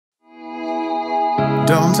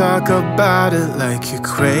Don't talk about it like you're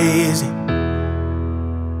crazy.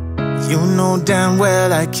 You know damn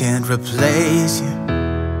well I can't replace you.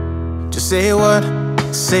 Just say what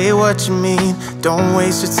you mean. Don't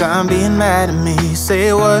waste your time being mad at me.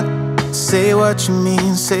 Say what you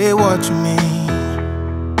mean, say what you mean.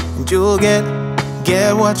 And you'll get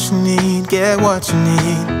what you need, get what you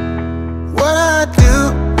need. What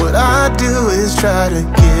I do is try to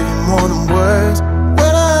give you more than words.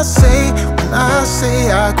 When I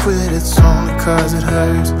say I quit, it's only cause it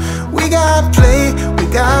hurts. We got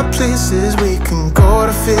places we can go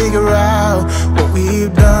to figure out what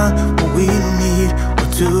we've done, what we need,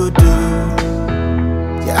 what to do.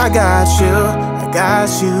 Yeah, I got you, I got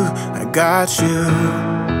you, I got you.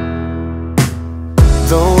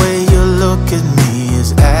 The way you look at me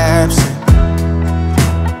is absent.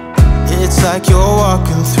 It's like you're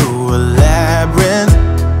walking through a labyrinth.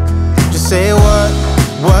 Just say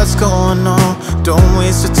what's going on. Don't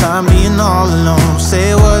waste your time being all alone.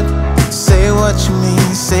 Say what you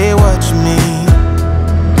mean, say what you mean.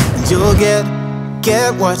 And you'll get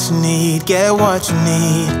what you need, get what you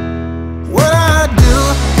need. What I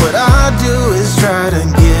do is try to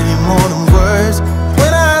give you more than words.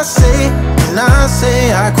 When I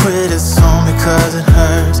say I quit, it's only cause it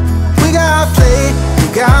hurts. We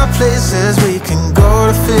got places we can go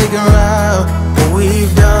to figure out what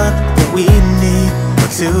we've done, what we need,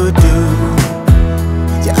 what to do.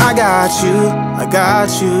 Yeah, I got you, I got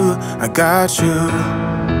you, I got you.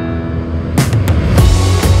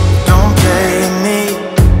 Don't play me,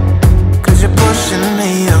 cause you're pushing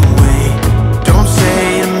me away. Don't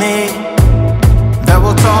say to me that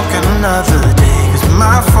we'll talk another day. Cause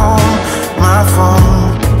my phone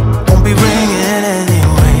won't be ringing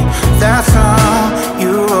anyway. That's how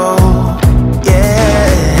you roll, yeah.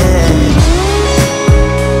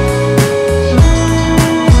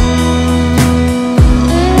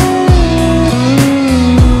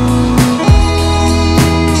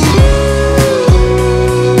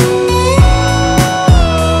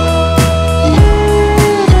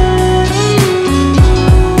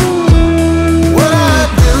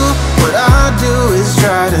 What I do is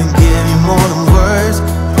try to give you more than words.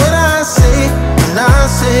 When I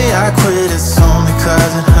say I quit, it's only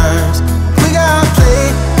cause it hurts. We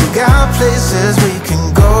got places we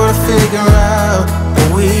can go to figure out what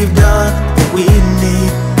we've done, what we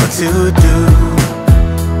need, what to do.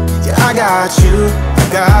 Yeah, I got you, I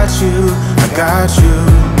got you, I got you.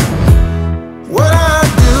 What I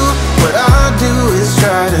do is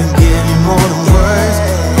try to give you more than words.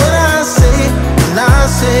 When I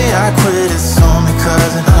say I quit, it's only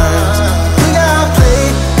cause it hurts. We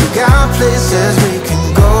got places we can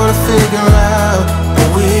go to figure out what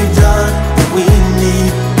we've done, what we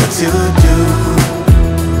need, what to do.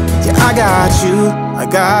 Yeah, I got you, I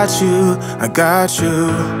got you, I got you.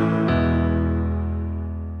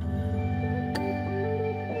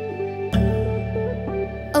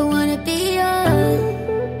 I wanna be young,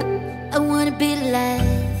 I wanna be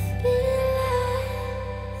alive.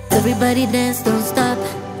 Everybody dance, don't stop.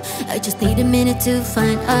 I just need a minute to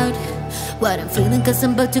find out what I'm feeling, cause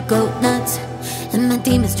I'm about to go nuts. And my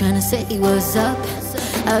demons trying to say what's up.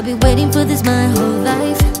 I've been waiting for this my whole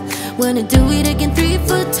life. Wanna do it again 3 or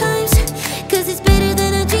 4 times. Cause it's better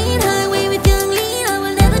than a dream. Highway with young lean, I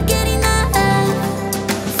will never get enough.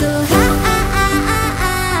 So what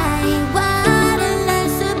a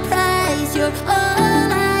nice surprise. You're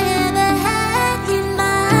all I ever had in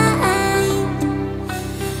mind.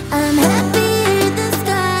 I'm happy in the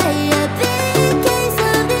sky, a big case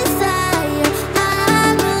of desire. I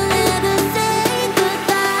will never say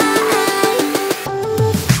goodbye.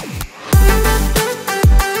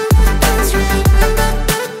 That's right,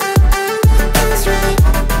 that's right,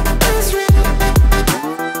 that's right.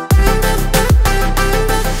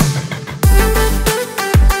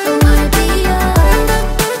 I wanna be young,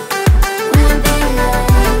 wanna be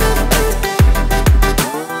alive.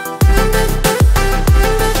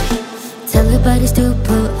 Tell the bodies to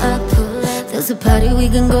pull up. There's a party, we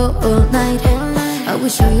can go all night. I will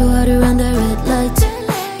show you how to run the red light.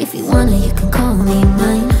 If you wanna, you can call me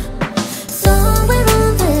mine. Somewhere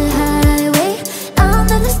on the highway,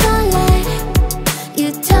 under the starlight,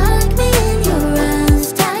 you tuck me in your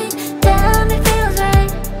arms tight. Damn, it feels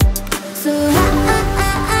right. So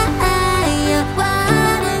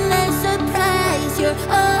what a nice surprise. You're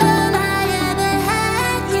all I ever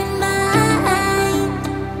had in mind.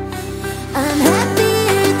 I'm happy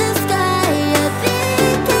in the sky, a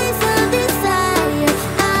big case of desire.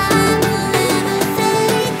 I will never say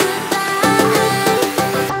goodbye.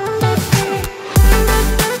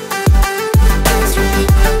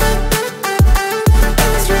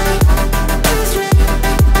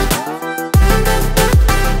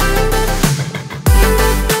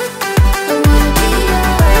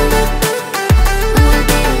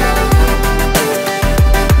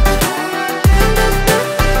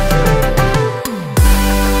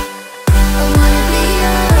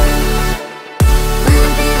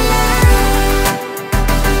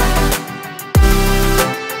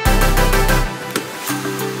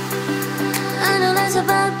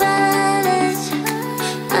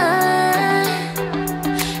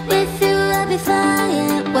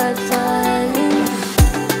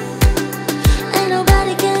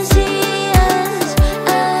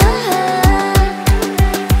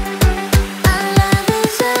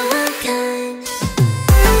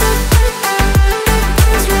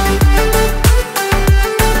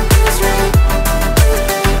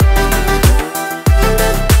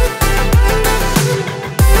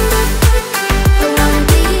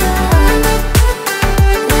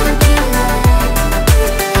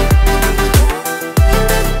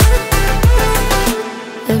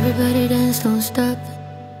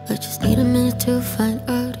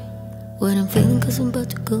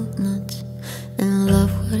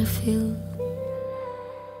 feel.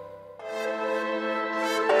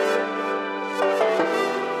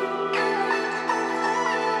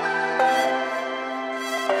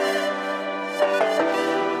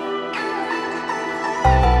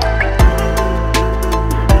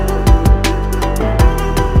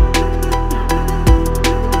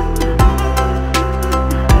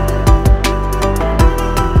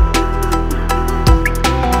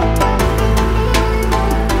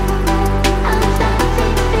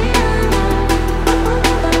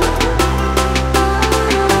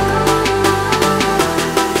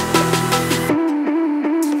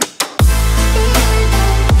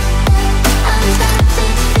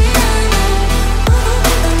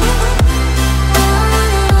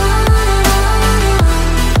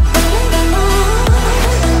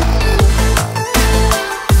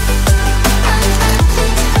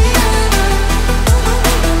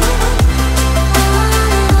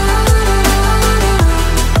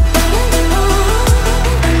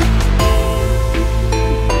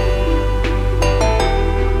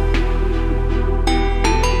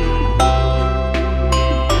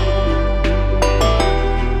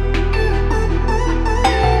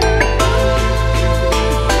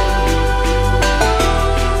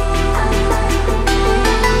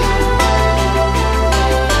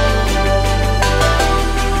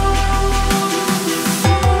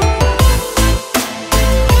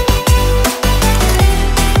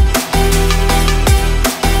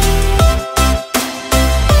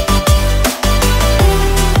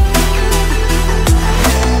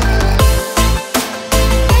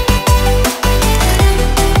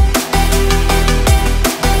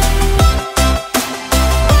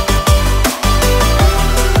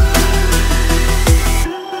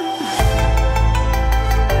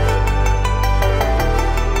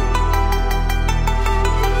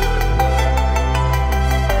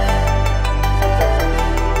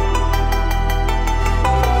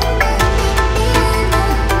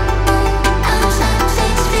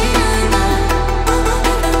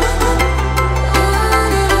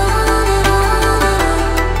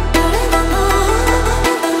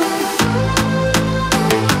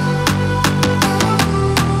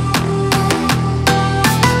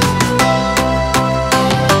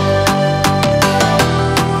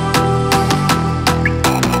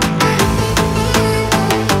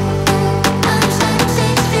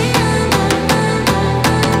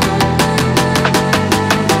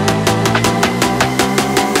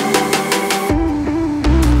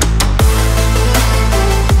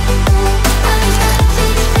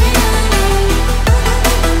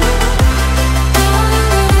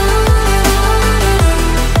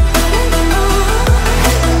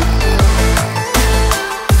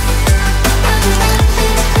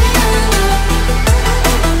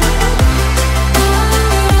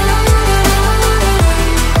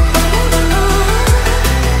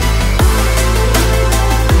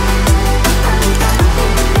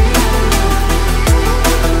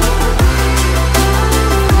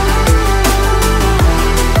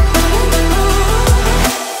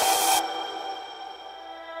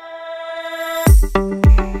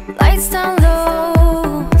 Lights down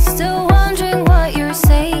low, still wondering what you're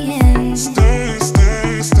saying. Stay,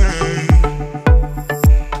 stay, stay.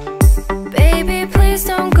 Baby, please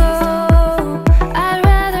don't go. I'd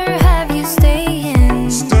rather have you staying.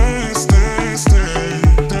 Stay, stay, stay,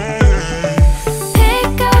 stay.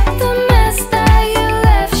 Pick up the mess that you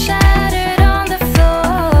left shattered on the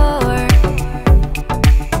floor.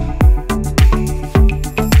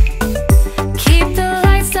 Keep the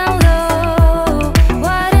lights down low.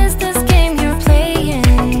 What is this game you're playing?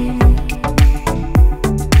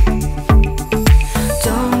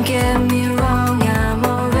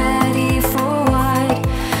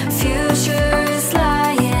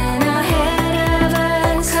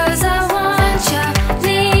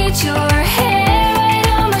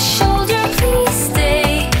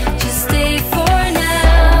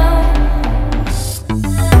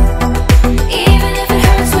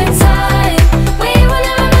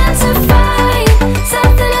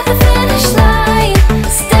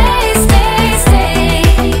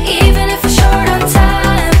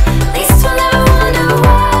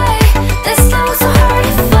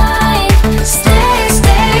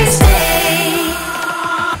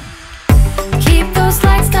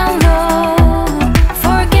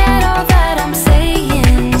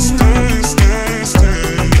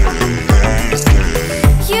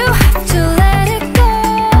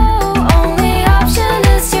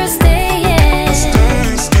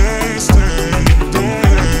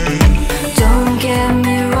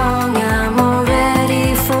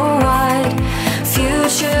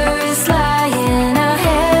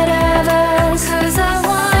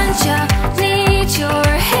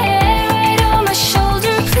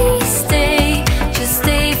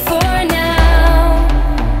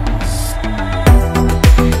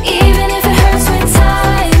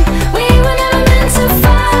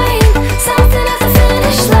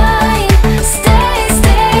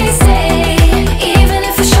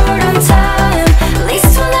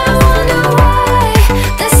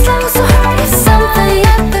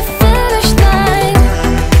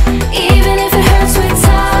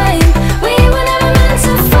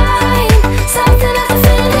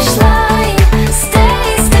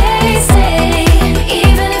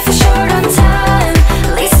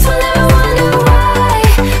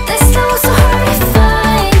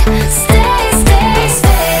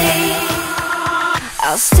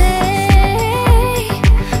 I'll stay